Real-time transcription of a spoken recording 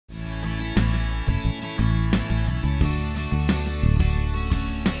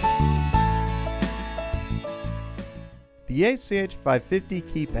The ACH550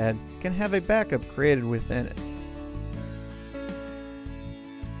 keypad can have a backup created within it.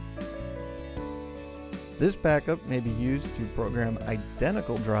 This backup may be used to program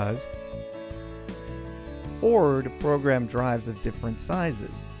identical drives or to program drives of different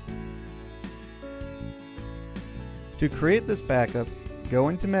sizes. To create this backup, go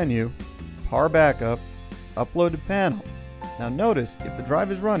into Menu, Power Backup, Upload to Panel. Now notice, if the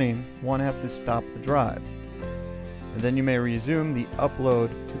drive is running, one has to stop the drive. And then you may resume the Upload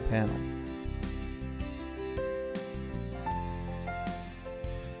to Panel.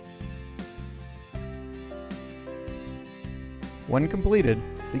 When completed,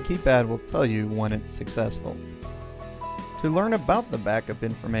 the keypad will tell you when it's successful. To learn about the backup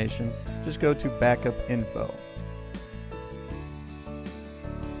information, just go to Backup Info.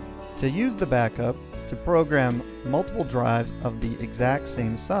 To use the backup to program multiple drives of the exact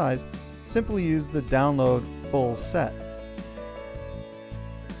same size, simply use the Download Full Set.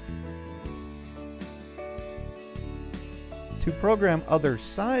 To program other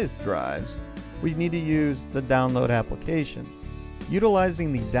size drives, we need to use the Download application.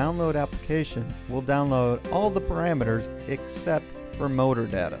 Utilizing the Download application will download all the parameters except for motor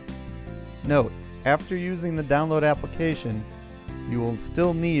data. Note, after using the Download application, you will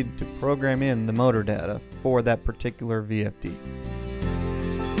still need to program in the motor data for that particular VFD.